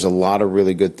 So there's a lot of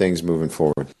really good things moving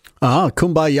forward.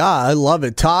 Kumbaya. I love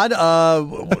it. Todd,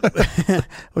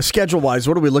 schedule-wise,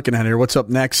 what are we looking at here? What's up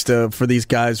next for these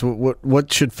guys?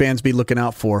 What should fans be looking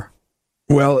out for?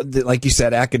 Well, like you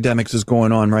said, academics is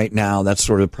going on right now. That's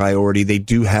sort of priority. They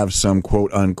do have some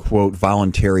quote-unquote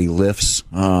voluntary lifts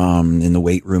in the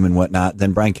weight room and whatnot.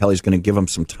 Then Brian Kelly's going to give them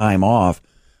some time off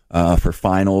for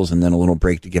finals and then a little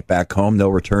break to get back home.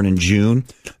 They'll return in June.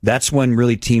 That's when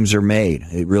really teams are made.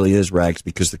 It really is, Rags,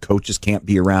 because the coaches can't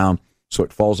be around. So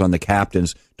it falls on the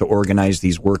captains to organize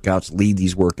these workouts, lead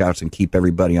these workouts, and keep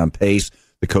everybody on pace.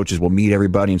 The coaches will meet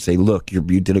everybody and say, look, you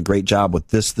did a great job with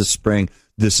this spring.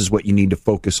 This is what you need to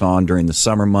focus on during the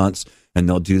summer months. And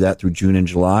they'll do that through June and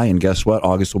July. And guess what?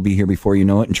 August will be here before you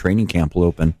know it, and training camp will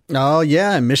open. Oh,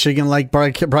 yeah. And Michigan, like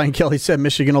Brian Kelly said,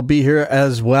 Michigan will be here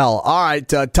as well. All right,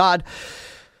 Todd.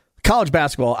 College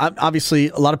basketball, obviously,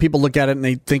 a lot of people look at it and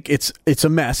they think it's a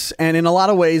mess. And in a lot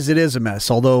of ways, it is a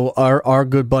mess. Although our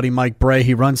good buddy Mike Bray,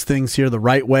 he runs things here the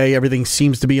right way. Everything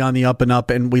seems to be on the up and up,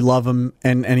 and we love him.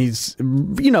 And he's,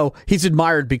 he's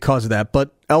admired because of that.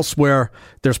 But elsewhere,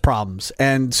 there's problems.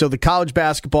 And so the college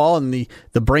basketball and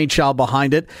the brainchild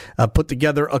behind it put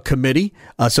together a committee.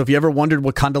 So if you ever wondered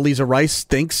what Condoleezza Rice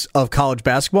thinks of college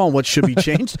basketball and what should be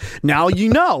changed, now you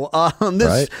know.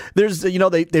 Right. There's,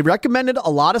 they recommended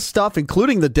a lot of stuff,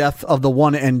 including the death of the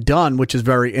one and done, which is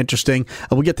very interesting.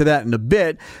 We'll get to that in a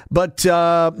bit. But,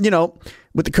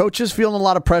 with the coaches feeling a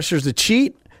lot of pressures to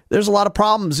cheat, there's a lot of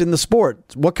problems in the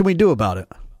sport. What can we do about it?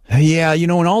 Yeah,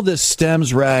 and all this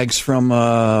stems, Rags, from,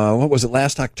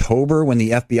 last October when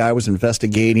the FBI was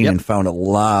investigating and found a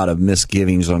lot of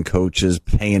misgivings on coaches,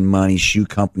 paying money, shoe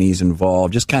companies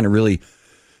involved, just kind of really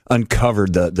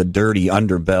uncovered the dirty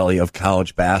underbelly of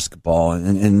college basketball.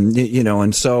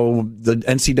 And so the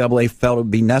NCAA felt it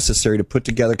would be necessary to put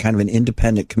together kind of an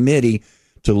independent committee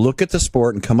to look at the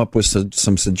sport and come up with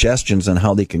some suggestions on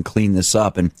how they can clean this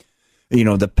up. And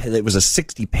it was a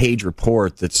 60-page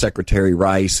report that Secretary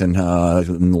Rice and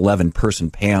an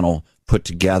 11-person panel put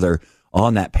together.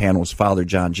 On that panel was Father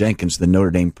John Jenkins, the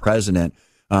Notre Dame president.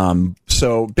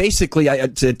 So basically,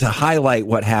 to highlight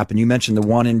what happened, you mentioned the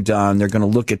one and done. They're going to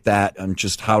look at that and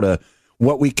just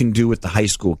what we can do with the high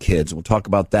school kids. We'll talk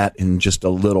about that in just a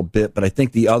little bit. But I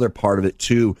think the other part of it,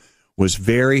 too, was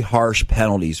very harsh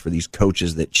penalties for these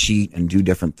coaches that cheat and do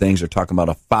different things. They're talking about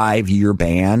a 5-year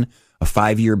ban. A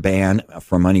 5-year ban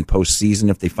from any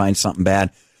postseason if they find something bad.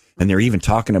 And they're even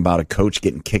talking about a coach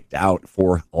getting kicked out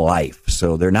for life.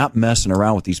 So they're not messing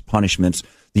around with these punishments.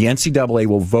 The NCAA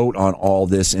will vote on all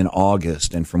this in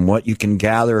August. And from what you can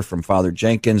gather from Father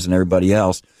Jenkins and everybody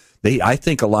else, I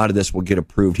think a lot of this will get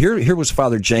approved. Here was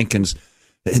Father Jenkins.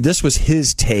 This was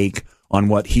his take on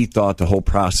what he thought the whole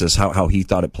process, how he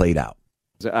thought it played out.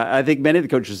 I think many of the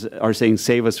coaches are saying,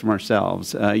 save us from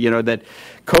ourselves. That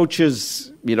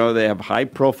coaches, they have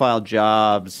high-profile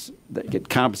jobs, they get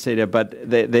compensated, but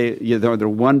they're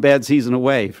one bad season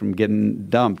away from getting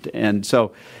dumped. And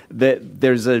so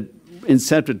there's a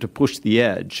incentive to push the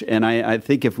edge. And I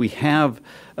think if we have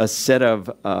a set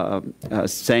of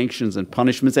sanctions and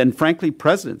punishments, and frankly,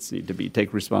 presidents need to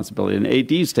take responsibility, and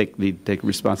ADs need to take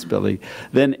responsibility,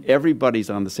 then everybody's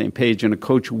on the same page, and a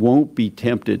coach won't be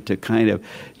tempted to kind of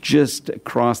just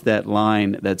cross that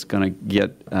line that's going to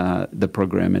get the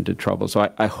program into trouble.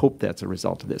 So I hope that's a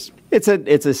result of this. It's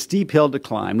a steep hill to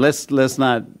climb. Let's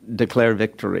not declare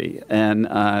victory. And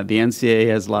the NCAA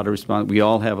has a lot of responsibility. We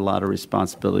all have a lot of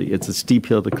responsibility. It's a steep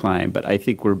hill to climb, but I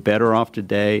think we're better off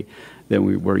today than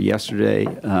we were yesterday.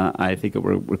 I think it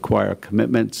will require a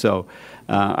commitment. So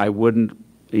I wouldn't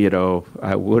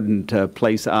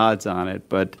place odds on it,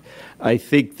 but I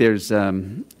think there's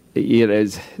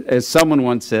as someone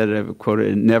once said, I've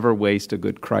quoted, never waste a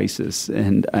good crisis.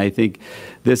 And I think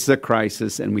this is a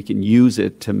crisis, and we can use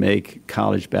it to make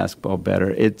college basketball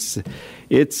better. It's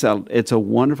a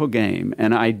wonderful game,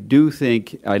 and I do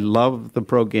think I love the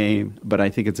pro game, but I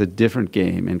think it's a different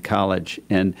game in college.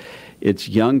 And it's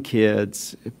young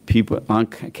kids, people on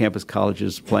campus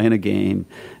colleges playing a game.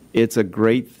 It's a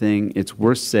great thing. It's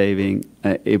worth saving,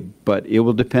 but it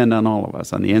will depend on all of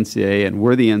us, on the NCAA, and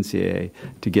we're the NCAA,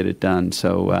 to get it done.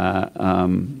 So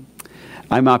I'm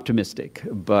optimistic,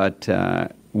 but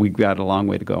we've got a long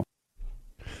way to go.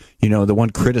 You know, the one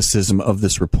criticism of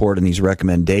this report and these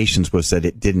recommendations was that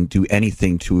it didn't do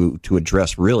anything to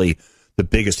address really the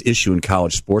biggest issue in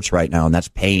college sports right now, and that's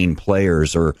paying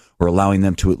players or allowing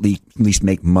them to at least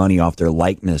make money off their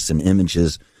likeness and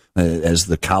images. As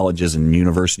the colleges and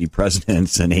university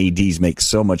presidents and ADs make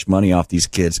so much money off these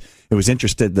kids, it was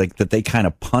interesting that they kind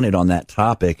of punted on that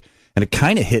topic, and it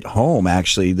kind of hit home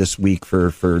actually this week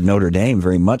for Notre Dame,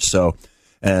 very much so,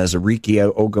 as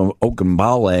Arike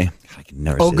Ogunbowale. I can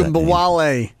never say that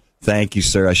name. Thank you,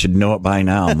 sir. I should know it by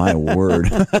now. My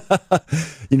word.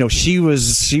 You know, she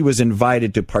was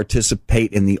invited to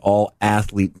participate in the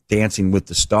all-athlete Dancing with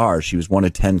the Stars. She was one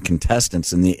of 10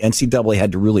 contestants, and the NCAA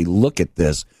had to really look at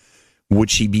this. Would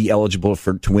she be eligible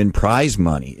to win prize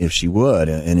money if she would?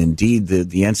 And indeed, the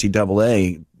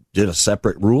NCAA did a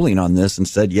separate ruling on this and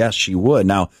said, yes, she would.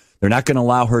 Now, they're not going to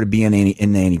allow her to be in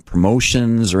any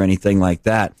promotions or anything like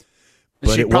that.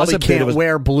 But she probably can't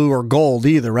wear blue or gold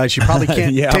either, right? She probably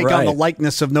can't take on the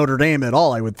likeness of Notre Dame at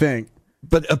all, I would think.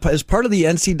 But as part of the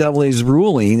NCAA's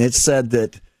ruling, it said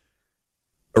that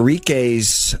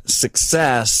Arike's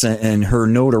success and her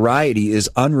notoriety is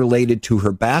unrelated to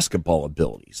her basketball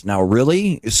abilities. Now,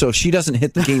 really? So she doesn't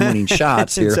hit the game-winning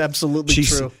shots here. It's absolutely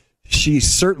true.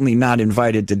 She's certainly not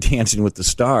invited to Dancing with the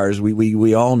Stars.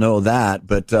 We all know that,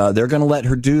 but they're going to let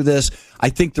her do this. I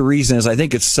think the reason is I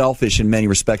think it's selfish in many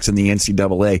respects in the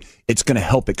NCAA. It's going to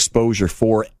help exposure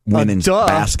for women's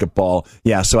basketball.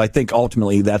 Yeah, so I think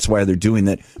ultimately that's why they're doing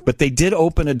that. But they did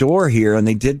open a door here, and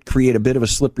they did create a bit of a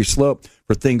slippery slope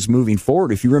for things moving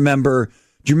forward. If you remember,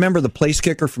 do you remember the place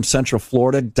kicker from Central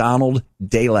Florida, Donald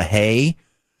De La Haye?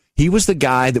 He was the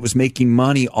guy that was making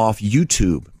money off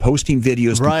YouTube, posting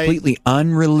videos completely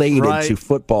unrelated to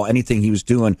football, anything he was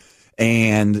doing.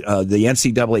 And the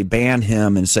NCAA banned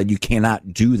him and said, you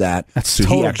cannot do that. So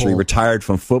he actually retired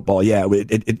from football. Yeah,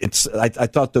 I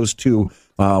thought those two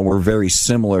were very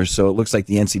similar. So it looks like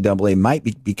the NCAA might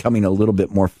be becoming a little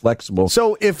bit more flexible.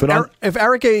 So if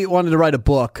Arike wanted to write a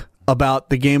book about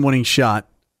the game-winning shot,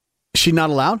 she's not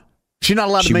allowed? She's not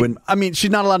allowed to make. I mean, she's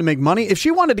not allowed to make money. If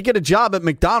she wanted to get a job at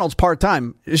McDonald's part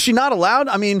time, is she not allowed?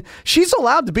 I mean, she's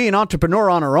allowed to be an entrepreneur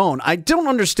on her own. I don't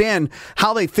understand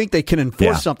how they think they can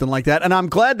enforce something like that. And I'm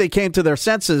glad they came to their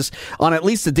senses on at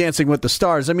least the Dancing with the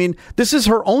Stars. I mean, this is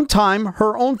her own time,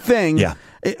 her own thing. Yeah.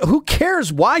 Who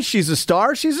cares why she's a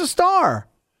star? She's a star.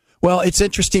 Well, it's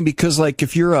interesting because, like,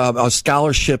 if you're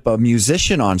a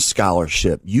musician on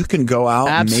scholarship, you can go out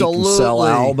and make and sell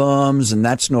albums, and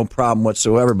that's no problem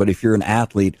whatsoever. But if you're an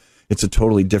athlete, it's a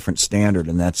totally different standard,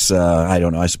 and that's, I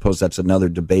don't know, I suppose that's another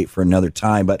debate for another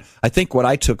time. But I think what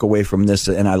I took away from this,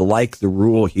 and I like the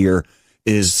rule here,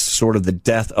 is sort of the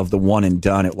death of the one and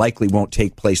done. It likely won't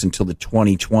take place until the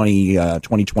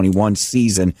 2020-2021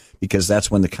 season because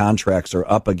that's when the contracts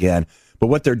are up again. But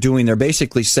what they're doing, they're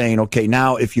basically saying, okay,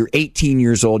 now if you're 18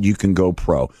 years old, you can go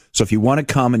pro. So if you want to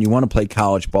come and you want to play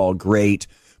college ball, great.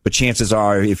 But chances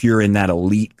are, if you're in that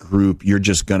elite group, you're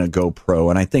just going to go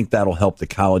pro. And I think that'll help the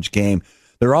college game.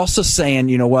 They're also saying,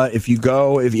 you know what, if you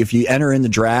enter in the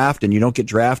draft and you don't get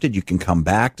drafted, you can come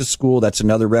back to school. That's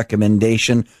another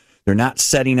recommendation. They're not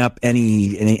setting up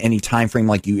any time frame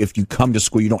like if you come to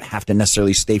school, you don't have to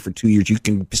necessarily stay for 2 years. You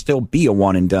can still be a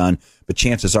one and done, but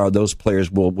chances are those players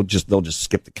they'll just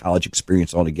skip the college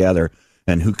experience altogether.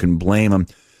 And who can blame them?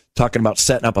 Talking about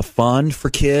setting up a fund for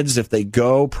kids if they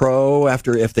go pro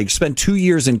if they spend 2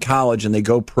 years in college and they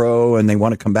go pro and they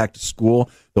want to come back to school,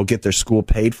 they'll get their school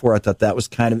paid for. I thought that was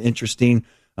kind of interesting.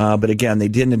 But again, they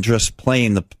didn't address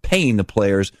paying the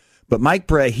players. But Mike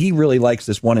Brey, he really likes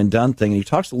this one and done thing, and he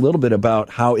talks a little bit about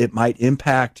how it might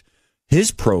impact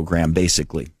his program,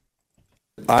 basically.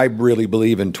 I really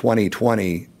believe in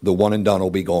 2020, the one and done will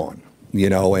be gone,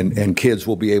 and kids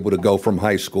will be able to go from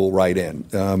high school right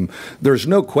in. There's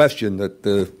no question that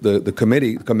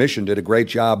the commission did a great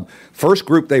job. First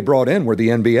group they brought in were the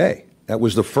NBA. That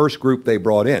was the first group they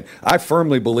brought in. I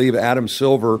firmly believe Adam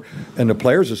Silver and the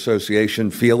Players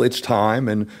Association feel it's time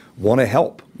and want to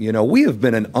help. We have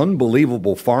been an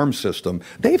unbelievable farm system.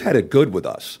 They've had it good with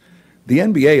us. The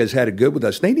NBA has had it good with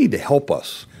us. They need to help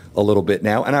us a little bit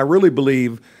now, and I really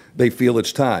believe they feel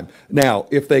it's time. Now,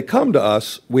 if they come to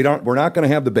us, we're not going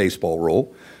to have the baseball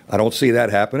rule. I don't see that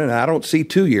happening, and I don't see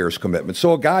 2 years commitment.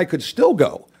 So a guy could still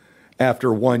go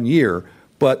after 1 year,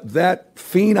 but that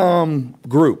phenom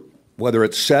group, whether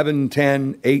it's 7,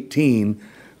 10, 18,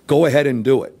 go ahead and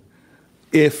do it.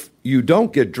 If you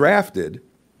don't get drafted,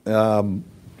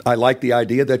 I like the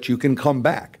idea that you can come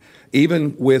back.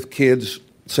 Even with kids,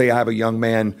 say I have a young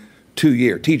man 2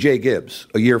 year, TJ Gibbs,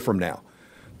 a year from now,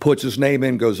 puts his name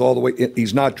in, goes all the way,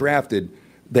 he's not drafted,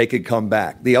 they could come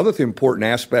back. The other important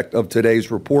aspect of today's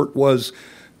report was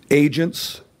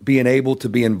agents being able to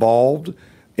be involved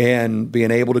and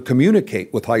being able to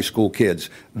communicate with high school kids.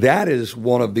 That is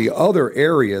one of the other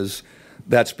areas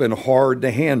that's been hard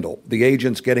to handle. The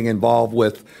agents getting involved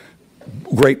with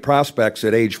great prospects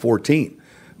at age 14.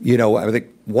 You know, I think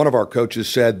one of our coaches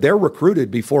said they're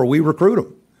recruited before we recruit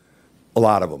them, a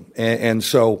lot of them. And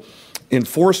so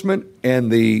enforcement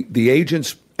and the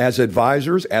agents as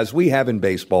advisors, as we have in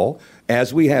baseball,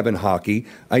 as we have in hockey,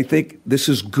 I think this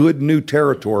is good new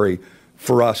territory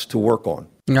for us to work on.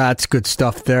 That's good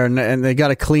stuff there, and they got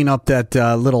to clean up that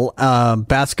little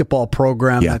basketball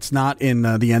program that's not in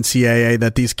the NCAA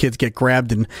that these kids get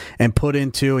grabbed and put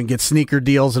into and get sneaker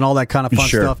deals and all that kind of fun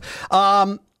stuff.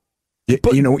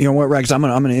 But, you know what, Rags? I'm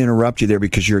going to interrupt you there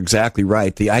because you're exactly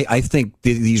right. I think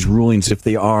these rulings, if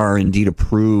they are indeed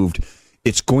approved,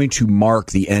 it's going to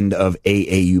mark the end of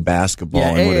AAU basketball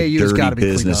and what a dirty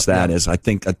business that is. I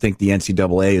think the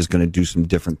NCAA is going to do some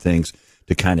different things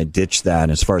to kind of ditch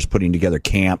that as far as putting together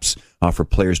camps for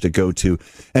players to go to.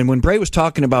 And when Bray was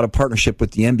talking about a partnership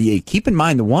with the NBA, keep in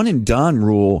mind the one and done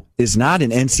rule is not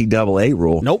an NCAA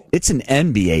rule. Nope. It's an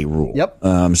NBA rule.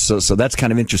 Yep. So that's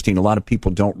kind of interesting. A lot of people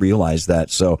don't realize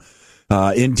that. So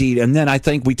indeed. And then I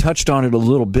think we touched on it a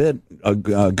little bit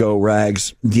ago,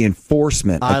 Rags, the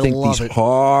enforcement. I think these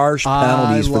harsh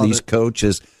penalties for these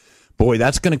coaches. Boy,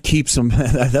 that's going to keep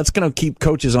that's going to keep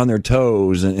coaches on their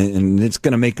toes, and it's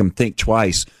going to make them think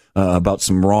twice about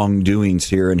some wrongdoings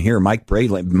here and here. Mike Bray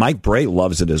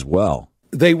loves it as well.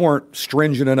 They weren't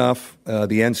stringent enough. The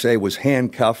NCAA was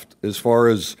handcuffed as far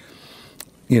as,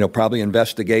 probably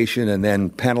investigation and then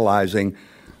penalizing.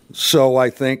 So I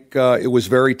think it was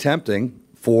very tempting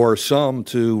for some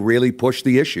to really push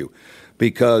the issue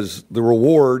because the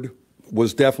reward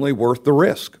was definitely worth the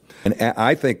risk. And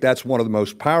I think that's one of the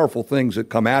most powerful things that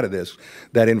come out of this,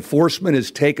 that enforcement is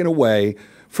taken away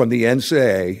from the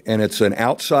NCAA, and it's an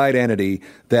outside entity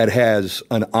that has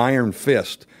an iron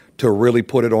fist to really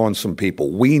put it on some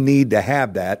people. We need to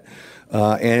have that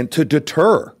and to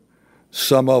deter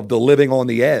some of the living on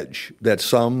the edge that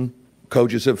some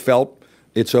coaches have felt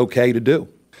it's okay to do.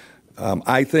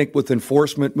 I think with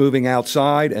enforcement moving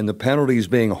outside and the penalties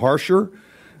being harsher,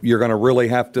 you're going to really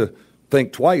have to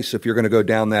think twice if you're going to go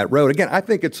down that road. Again, I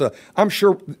think I'm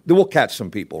sure we'll catch some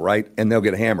people, right? And they'll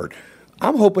get hammered.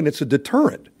 I'm hoping it's a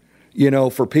deterrent,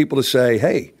 for people to say,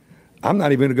 hey, I'm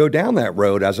not even going to go down that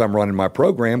road as I'm running my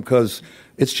program because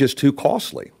it's just too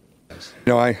costly.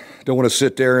 I don't want to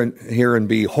sit there here and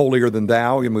be holier than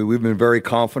thou. I mean, we've been very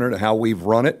confident in how we've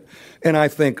run it. And I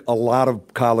think a lot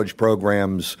of college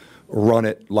programs run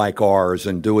it like ours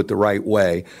and do it the right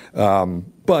way.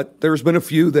 But there's been a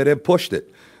few that have pushed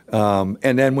it.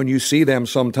 And then when you see them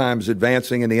sometimes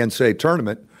advancing in the NCAA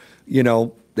tournament,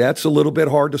 that's a little bit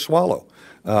hard to swallow.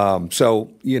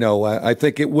 I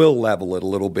think it will level it a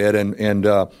little bit. And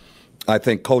I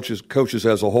think coaches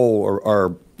as a whole are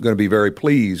going to be very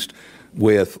pleased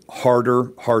with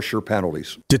harsher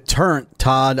penalties. Deterrent,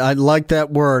 Todd. I like that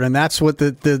word, and that's what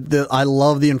I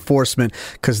love the enforcement,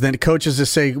 because then coaches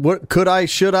just say, "What could I?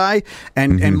 Should I?"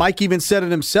 And Mike even said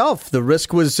it himself. The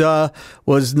risk was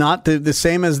not the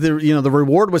same as the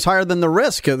reward was higher than the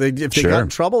risk. If they got in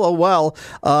trouble,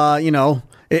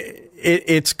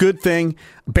 it's good thing.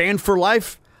 Banned for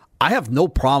life. I have no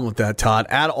problem with that, Todd,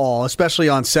 at all, especially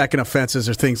on second offenses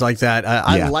or things like that.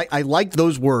 I like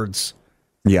those words.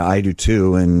 Yeah, I do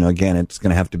too. And again, it's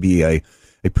going to have to be a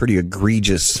pretty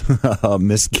egregious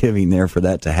misgiving there for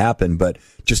that to happen. But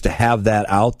just to have that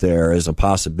out there as a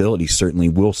possibility certainly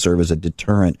will serve as a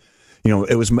deterrent.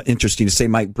 It was interesting to say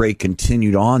Mike Bray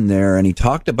continued on there, and he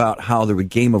talked about how the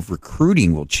game of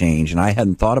recruiting will change. And I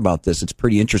hadn't thought about this. It's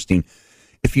pretty interesting.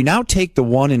 If you now take the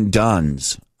one and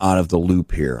dones out of the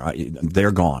loop here,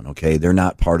 they're gone, okay? They're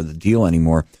not part of the deal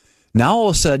anymore. Now, all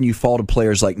of a sudden, you fall to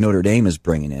players like Notre Dame is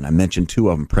bringing in. I mentioned two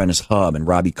of them, Prentice Hub and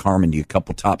Robbie Carmody, a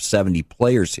couple top 70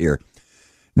 players here.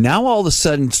 Now, all of a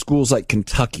sudden, schools like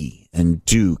Kentucky and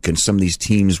Duke and some of these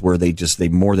teams where they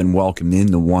more than welcome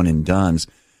in the one and dones,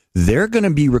 they're going to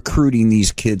be recruiting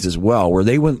these kids as well, where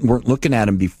they weren't looking at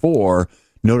them before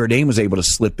Notre Dame was able to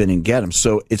slip in and get them.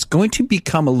 So it's going to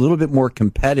become a little bit more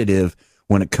competitive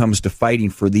when it comes to fighting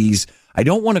for these. I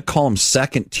don't want to call them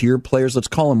second-tier players. Let's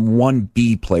call them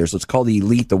 1B players. Let's call the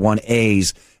elite the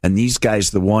 1As and these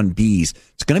guys the 1Bs.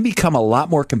 It's going to become a lot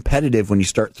more competitive when you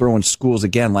start throwing schools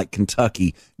again like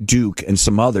Kentucky, Duke, and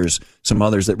some others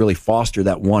that really foster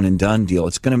that one-and-done deal.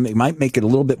 It might make it a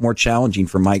little bit more challenging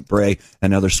for Mike Brey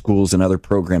and other schools and other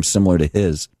programs similar to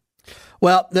his.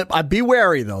 Well, I'd be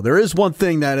wary, though. There is one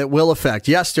thing that it will affect.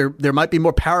 Yes, there might be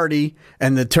more parity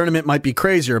and the tournament might be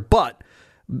crazier, but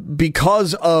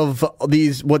because of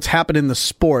what's happened in the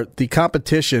sport, the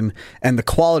competition and the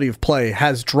quality of play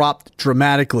has dropped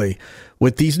dramatically.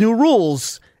 With these new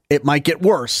rules, it might get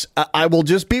worse. I will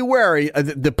just be wary.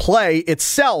 The play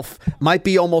itself might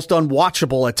be almost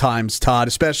unwatchable at times, Todd,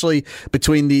 especially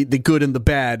between the good and the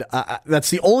bad. That's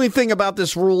the only thing about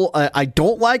this rule I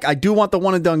don't like. I do want the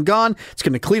one and done gone. It's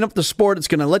going to clean up the sport. It's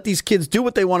going to let these kids do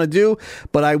what they want to do.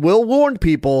 But I will warn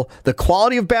people, the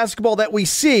quality of basketball that we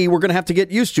see, we're going to have to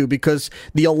get used to because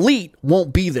the elite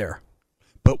won't be there.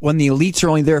 But when the elites are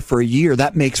only there for a year,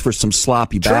 that makes for some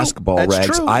sloppy basketball,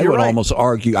 Regs. I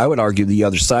would argue the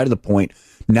other side of the point.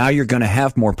 Now you're going to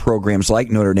have more programs like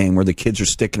Notre Dame where the kids are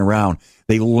sticking around.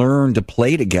 They learn to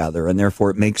play together, and therefore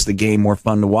it makes the game more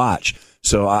fun to watch.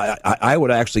 So I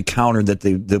would actually counter that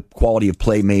the quality of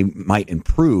play might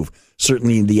improve.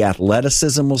 Certainly the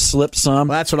athleticism will slip some.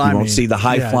 Well, that's what I mean. You won't see the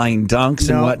high-flying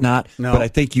dunks and whatnot, but I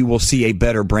think you will see a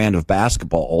better brand of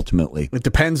basketball ultimately. It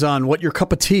depends on what your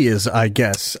cup of tea is, I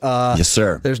guess. Yes,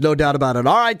 sir. There's no doubt about it.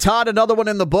 All right, Todd, another one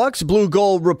in the books, Blue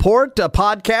Gold Report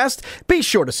podcast. Be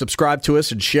sure to subscribe to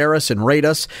us and share us and rate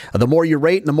us. The more you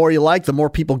rate and the more you like, the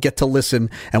more people get to listen,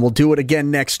 and we'll do it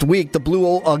again next week. The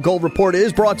Blue Gold Report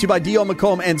is brought to you by D.O.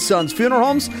 McComb and Sons Funeral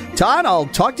Homes. Todd, I'll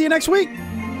talk to you next week.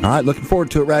 All right, looking forward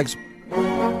to it, Rags.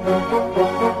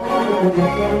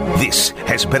 This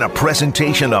has been a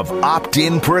presentation of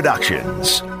Opt-In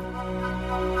Productions.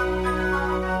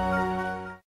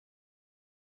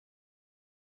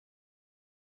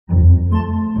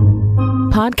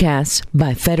 Podcasts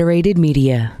by Federated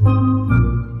Media.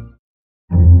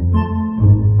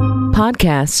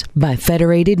 Podcasts by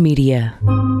Federated Media.